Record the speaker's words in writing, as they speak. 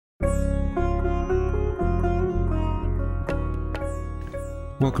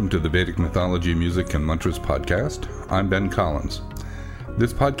Welcome to the Vedic Mythology, Music, and Mantras podcast. I'm Ben Collins.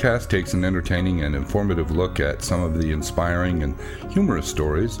 This podcast takes an entertaining and informative look at some of the inspiring and humorous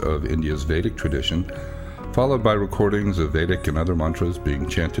stories of India's Vedic tradition, followed by recordings of Vedic and other mantras being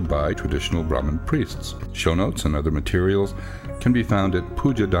chanted by traditional Brahmin priests. Show notes and other materials can be found at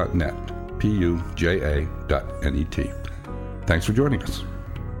puja.net, puja.net. Thanks for joining us.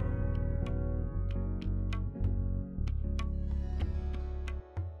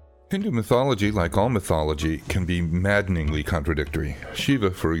 Hindu mythology, like all mythology, can be maddeningly contradictory.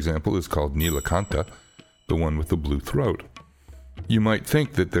 Shiva, for example, is called Neelakantha, the one with the blue throat. You might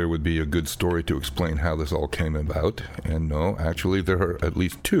think that there would be a good story to explain how this all came about, and no, actually there are at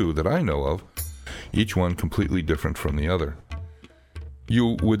least two that I know of, each one completely different from the other.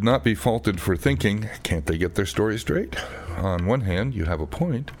 You would not be faulted for thinking, can't they get their story straight? On one hand, you have a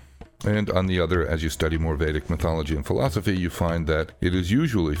point. And on the other, as you study more Vedic mythology and philosophy, you find that it is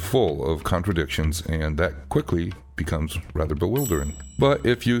usually full of contradictions, and that quickly becomes rather bewildering. But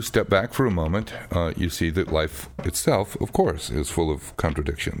if you step back for a moment, you see that life itself, of course, is full of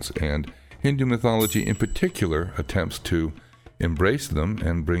contradictions, and Hindu mythology in particular attempts to embrace them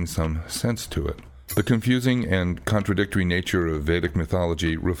and bring some sense to it. The confusing and contradictory nature of Vedic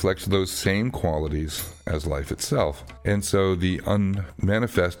mythology reflects those same qualities as life itself, and so the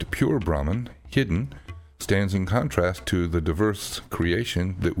unmanifest pure Brahman, hidden, stands in contrast to the diverse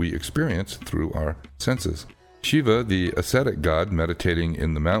creation that we experience through our senses. Shiva, the ascetic god meditating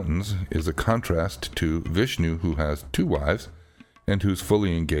in the mountains, is a contrast to Vishnu, who has two wives, and who's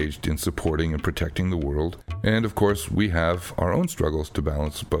fully engaged in supporting and protecting the world. And of course, we have our own struggles to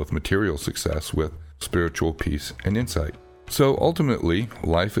balance both material success with spiritual peace and insight. So ultimately,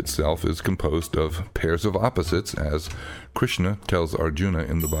 life itself is composed of pairs of opposites, as Krishna tells Arjuna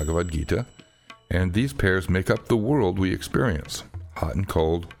in the Bhagavad Gita, and these pairs make up the world we experience: hot and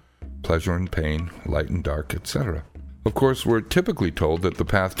cold, pleasure and pain, light and dark, etc. Of course, we're typically told that the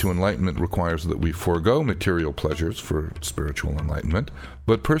path to enlightenment requires that we forego material pleasures for spiritual enlightenment,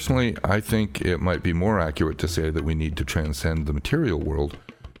 but personally, I think it might be more accurate to say that we need to transcend the material world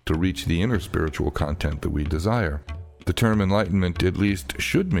to reach the inner spiritual content that we desire. The term enlightenment at least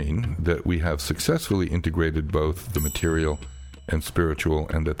should mean that we have successfully integrated both the material and spiritual,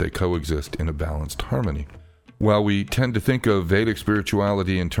 and that they coexist in a balanced harmony. While we tend to think of Vedic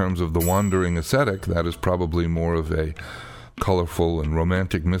spirituality in terms of the wandering ascetic, that is probably more of a colorful and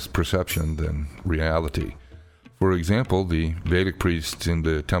romantic misperception than reality. For example, the Vedic priests in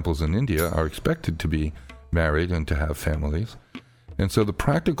the temples in India are expected to be married and to have families, and so the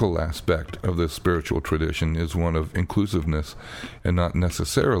practical aspect of this spiritual tradition is one of inclusiveness and not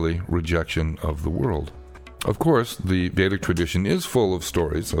necessarily rejection of the world. Of course, the Vedic tradition is full of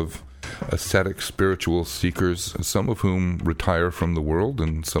stories of ascetic spiritual seekers, some of whom retire from the world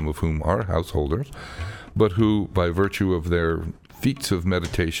and some of whom are householders, but who, by virtue of their feats of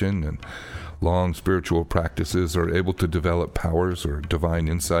meditation and long spiritual practices, are able to develop powers or divine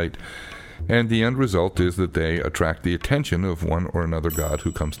insight, and the end result is that they attract the attention of one or another god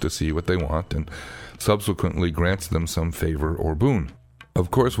who comes to see what they want and subsequently grants them some favor or boon. Of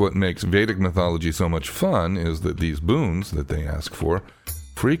course, what makes Vedic mythology so much fun is that these boons that they ask for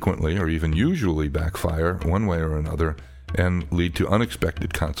frequently or even usually backfire one way or another and lead to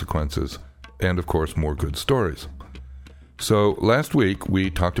unexpected consequences and, of course, more good stories. So last week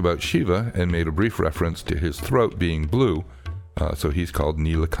we talked about Shiva and made a brief reference to his throat being blue, so he's called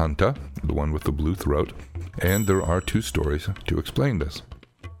Neelakantha, the one with the blue throat, and there are two stories to explain this.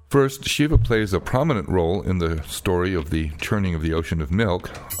 First, Shiva plays a prominent role in the story of the churning of the ocean of milk.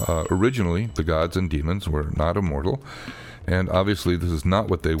 Originally, the gods and demons were not immortal, and obviously this is not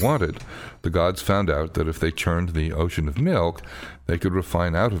what they wanted. The gods found out that if they churned the ocean of milk, they could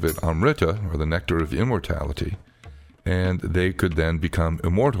refine out of it Amrita, or the nectar of immortality, and they could then become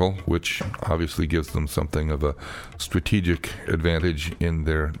immortal, which obviously gives them something of a strategic advantage in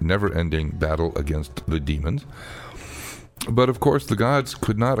their never-ending battle against the demons. But of course, the gods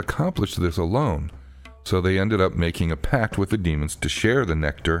could not accomplish this alone, so they ended up making a pact with the demons to share the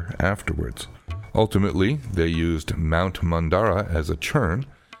nectar afterwards. Ultimately, they used Mount Mandara as a churn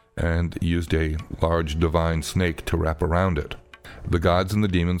and used a large divine snake to wrap around it. The gods and the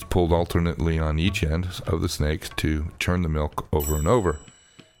demons pulled alternately on each end of the snakes to churn the milk over and over.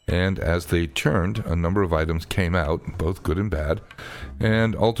 And as they churned, a number of items came out, both good and bad,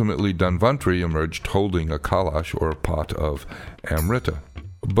 and ultimately Dhanvantri emerged holding a kalash, or a pot of Amrita.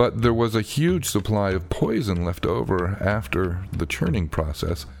 But there was a huge supply of poison left over after the churning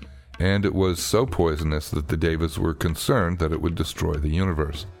process, and it was so poisonous that the Devas were concerned that it would destroy the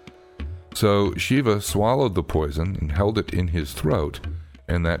universe. So Shiva swallowed the poison and held it in his throat,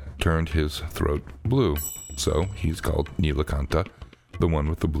 and that turned his throat blue. So he's called Neelakantha, the one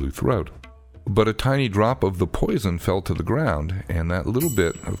with the blue throat. But a tiny drop of the poison fell to the ground, and that little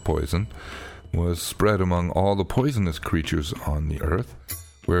bit of poison was spread among all the poisonous creatures on the earth,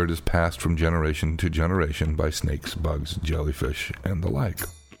 where it is passed from generation to generation by snakes, bugs, jellyfish, and the like.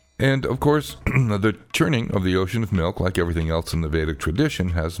 And, of course, the churning of the ocean of milk, like everything else in the Vedic tradition,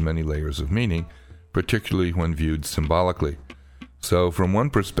 has many layers of meaning, particularly when viewed symbolically. So, from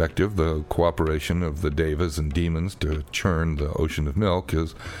one perspective, the cooperation of the devas and demons to churn the ocean of milk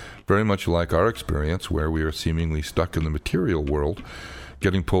is very much like our experience, where we are seemingly stuck in the material world,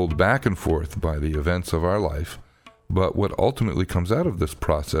 getting pulled back and forth by the events of our life. But what ultimately comes out of this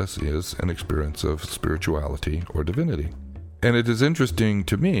process is an experience of spirituality or divinity. And it is interesting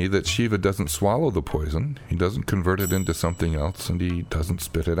to me that Shiva doesn't swallow the poison, he doesn't convert it into something else, and he doesn't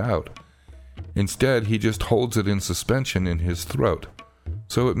spit it out. Instead, he just holds it in suspension in his throat.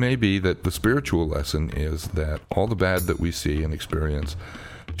 So it may be that the spiritual lesson is that all the bad that we see and experience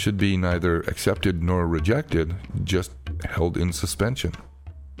should be neither accepted nor rejected, just held in suspension.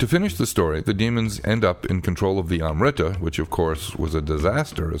 To finish the story, the demons end up in control of the Amrita, which of course was a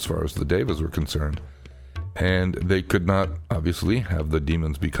disaster as far as the devas were concerned. And they could not, obviously, have the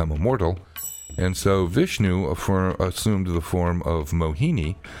demons become immortal. And so Vishnu assumed the form of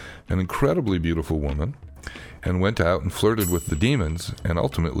Mohini, an incredibly beautiful woman, and went out and flirted with the demons, and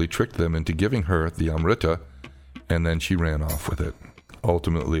ultimately tricked them into giving her the Amrita, and then she ran off with it.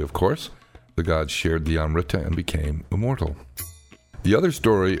 Ultimately, of course, the gods shared the Amrita and became immortal. The other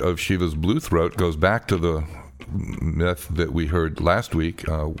story of Shiva's blue throat goes back to the myth that we heard last week,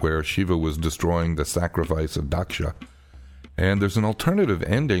 where Shiva was destroying the sacrifice of Daksha. And there's an alternative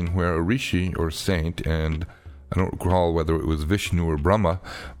ending where a rishi or saint, and I don't recall whether it was Vishnu or Brahma,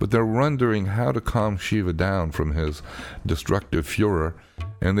 but they're wondering how to calm Shiva down from his destructive furor,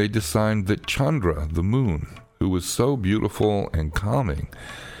 and they decide that Chandra, the moon, who was so beautiful and calming,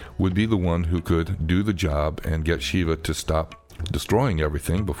 would be the one who could do the job and get Shiva to stop destroying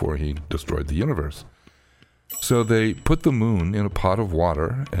everything before he destroyed the universe. So they put the moon in a pot of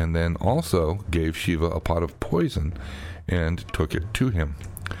water and then also gave Shiva a pot of poison and took it to him.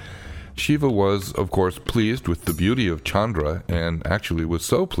 Shiva was, of course, pleased with the beauty of Chandra, and actually was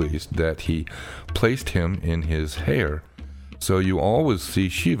so pleased that he placed him in his hair. So you always see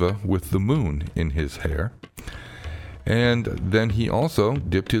Shiva with the moon in his hair. And then he also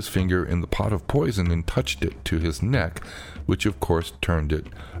dipped his finger in the pot of poison and touched it to his neck, which of course turned it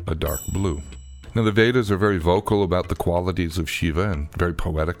a dark blue. Now, the Vedas are very vocal about the qualities of Shiva and very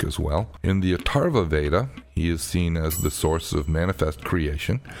poetic as well. In the Atharva Veda, he is seen as the source of manifest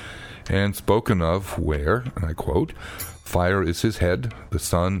creation and spoken of where, and I quote, "Fire is his head, the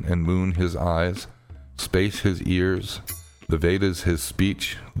sun and moon his eyes, space his ears, the Vedas his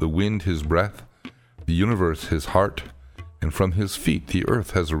speech, the wind his breath, the universe his heart, and from his feet the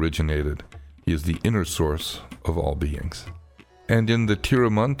earth has originated. He is the inner source of all beings." And in the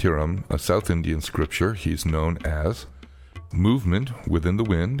Tirumantiram, a South Indian scripture, he's known as movement within the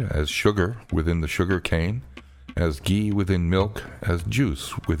wind, as sugar within the sugar cane, as ghee within milk, as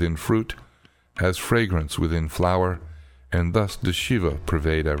juice within fruit, as fragrance within flower, and thus does Shiva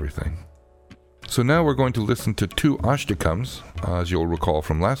pervade everything. So now we're going to listen to two Ashtakams, as you'll recall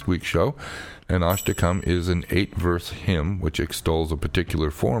from last week's show. An Ashtakam is an 8-verse hymn which extols a particular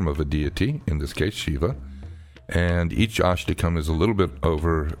form of a deity, in this case Shiva. And each Ashtakam is a little bit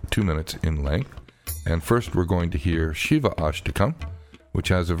over 2 minutes in length. And first we're going to hear Shiva Ashtakam, which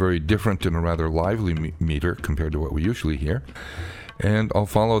has a very different and a rather lively meter compared to what we usually hear. And I'll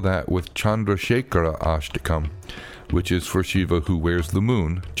follow that with Chandra Shekara Ashtakam, which is for Shiva who wears the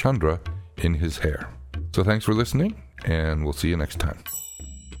moon, Chandra, in his hair. So thanks for listening, and we'll see you next time.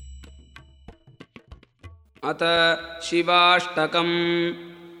 Ata Shivashtakam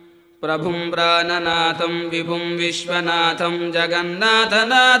Prabhum Prananatham Vibhum Vishwanatham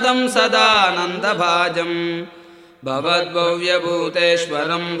Jagannathanadam Sadanandabhajam Bhavad Bhavya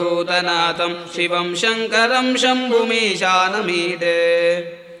Bhuteshwaram Bhutanatham Shivam Shankaram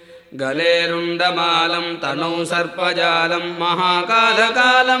Shambhumeshanamide Galerundamalam Tanau Sarpajalam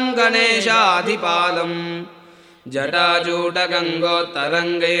Mahakalakalam Ganeshadhipalam Jatajuta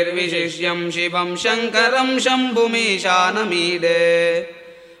Gangottarangair Vishishyam Shivam Shankaram Shambhumeshanamide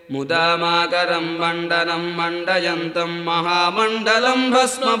Mudamakaram Mandanam Mandayantam Mahamandalam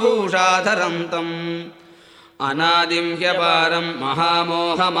Bhasmabhushadharantam Anadim Hyaparam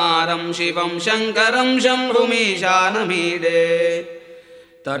Mahamohamaram Shivam Shankaram Shambhumeshanamide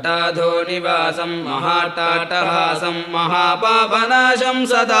Tatadho Nivasam Mahatatahasam Mahapapanasham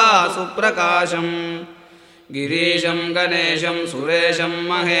Sada Suprakasham गिरीशं गणेशं सुरेशं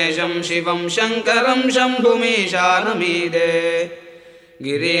महेशं शिवं शङ्करं शम्भुमीशानमीडे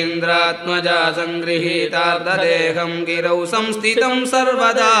गिरीन्द्रात्मजा सङ्गृहीतार्धदेहं गिरौ संस्थितं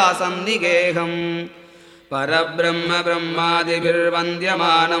सर्वदा सन्निगेहम् परब्रह्म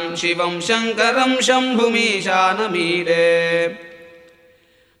ब्रह्मादिभिर्वन्द्यमानं शिवं शङ्करं शम्भुमीशानमीडे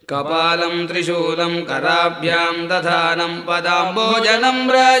कपालं त्रिशूलं कराभ्यां दधानं पदाम्बोजनं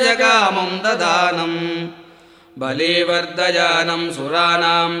व्रजकामं ददानं बलिवर्धयानं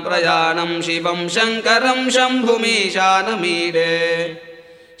सुराणां प्रयानं शिवं शङ्करं शम्भुमीशानमीडे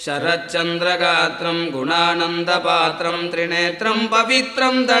शरच्चन्द्रगात्रं गुणानन्दपात्रं त्रिनेत्रं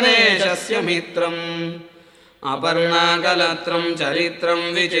पवित्रं गणेशस्य मित्रम् अपर्णाकलत्रं चरित्रं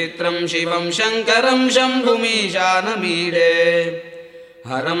विचित्रं शिवं शङ्करं शम्भुमीशानमीडे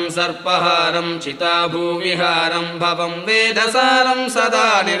हरं सर्पहारं चिताभूविहारं भवं वेदसारं सदा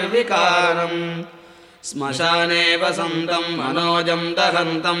निर्विकारं श्मशाने वसन्तं मनोजं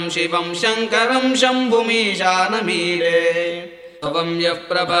दहन्तं शिवं शङ्करं शम्भुमीशानमीडे भवं यः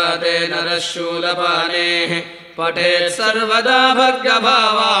प्रभाते नरः शूलपाणेः पठेत् सर्वदा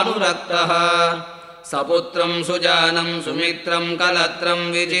भर्गभावानुरक्तः सपुत्रं सुजानं सुमित्रं कलत्रं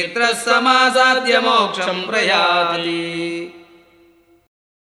विचित्रः समासाद्य मोक्षं प्रयाति।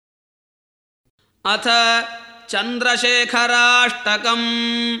 अथ चन्द्रशेखराष्टकम्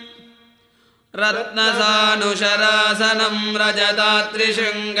रत्नसानुशरासनं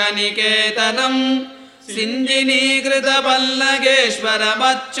रजतात्रिशृङ्गनिकेतनं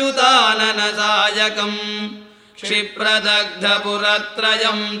सिञ्जिनीकृतपल्लगेश्वरमच्युताननसायकम्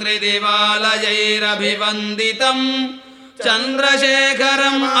क्षिप्रदग्धपुरत्रयं त्रिदिवालयैरभिवन्दितं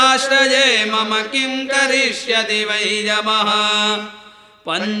चन्द्रशेखरम् आश्रये मम किं करिष्यति वै यमः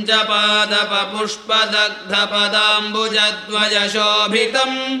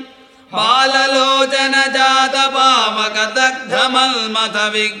पञ्चपादपपुष्पदग्धपदाम्बुजद्वयशोभितं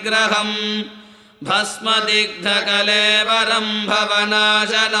बाललोचनजातपावकदग्धमल्मथविग्रहम् भस्मदिग्धकलेवरं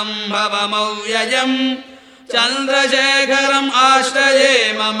भवनाशनं भवमव्ययम् चन्द्रशेखरम् आश्रये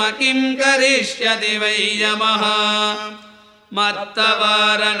मम किं करिष्यति वै यमः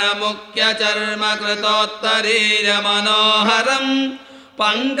मत्तवारणमुख्यचर्मकृतोत्तरीयमनोहरम्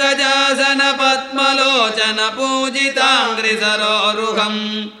पङ्कजासनपद्मलोचनपूजिताङ्घ्रिसरोरुहम्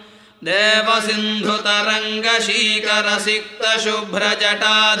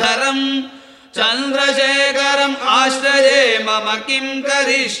देवसिन्धुतरङ्गशीकरसिक्तशुभ्रजटाधरम् चन्द्रशेखरम् आश्रये मम किं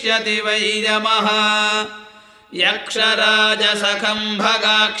करिष्यति वै यमः यक्षराजसखं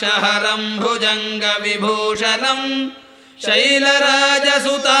भगाक्षहरं भुजङ्गविभूषणं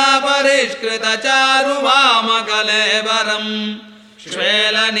शैलराजसुतापरिष्कृतचारुवामकलेवरम्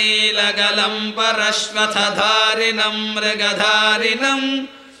श्वेलनीलगलं परश्वथधारिणं मृगधारिणं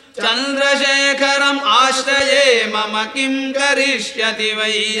चन्द्रशेखरम् आश्रये मम किं करिष्यति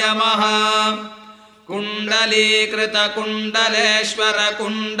वै यमः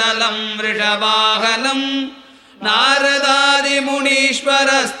कुण्डलीकृतकुण्डलेश्वरकुण्डलं वृषवाहनं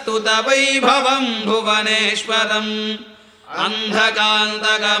नारदादिमुनीश्वरस्तुतवैभवं भुवनेश्वरम्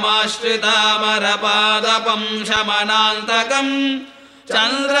अन्धकान्तकमाश्रितामरपादपं शमनान्तकम्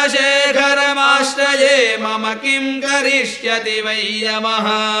चन्द्रशेखरमाश्रये मम किं करिष्यति वै यमः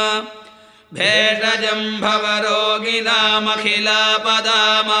भेषजं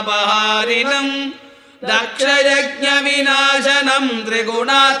भवरोगिणामखिलापदामपहारिणं दक्षयज्ञविनाशनं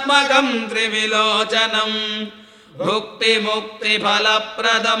त्रिगुणात्मकं त्रिविलोचनं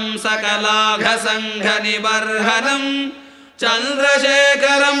भुक्तिमुक्तिफलप्रदं सकलाघसङ्घनिबर्हनं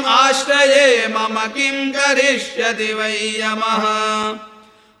चन्द्रशेखरम् आश्रये मम किं करिष्यति वै यमः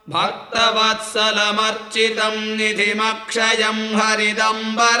भक्तवत्सलमर्चितं निधिमक्षयं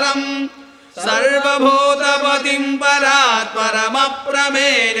हरिदम्बरं सर्वभूतपतिं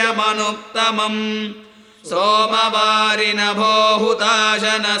परात्परमप्रमेयमनुत्तमम्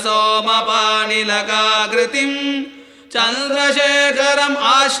सोमवारिनभोहुताशन सोमपानिलकाकृतिं चन्द्रशेखरम्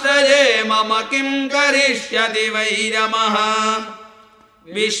आश्रये मम किं करिष्यति वै यमः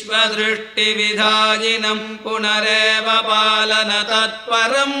विश्वदृष्टिविधायिनं पुनरेव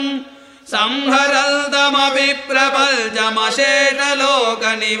पालनतत्परं संहरल्दमपि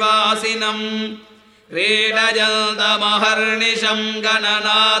प्रपल्यमशेषलोकनिवासिनं क्रीडजल्दमहर्निशं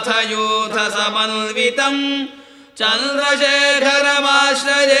गणनाथयूथसमन्वितं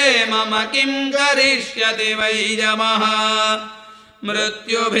चन्द्रशेखरमाश्रये मम किं करिष्यति वै यमः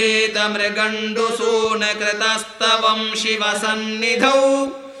मृत्युभीतमृगण्डुसूनकृतस्तवं शिवसन्निधौ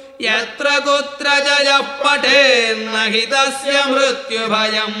यत्र कुत्र जयः पठेन्न हि तस्य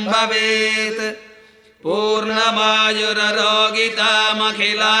मृत्युभयं भवेत्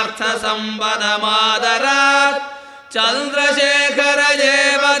पूर्णमायुररोगितामखिलार्थसम्पदमादरात्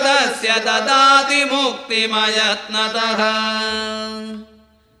चन्द्रशेखरजेव तस्य ददाति मुक्तिमयत्नतः।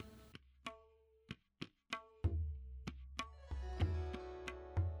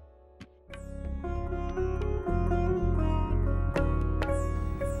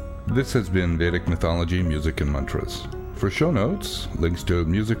 This has been Vedic Mythology, Music and Mantras. For show notes, links to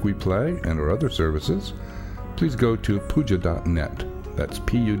music we play, and our other services, please go to puja.net. That's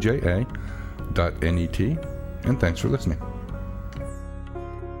puja.net. And thanks for listening.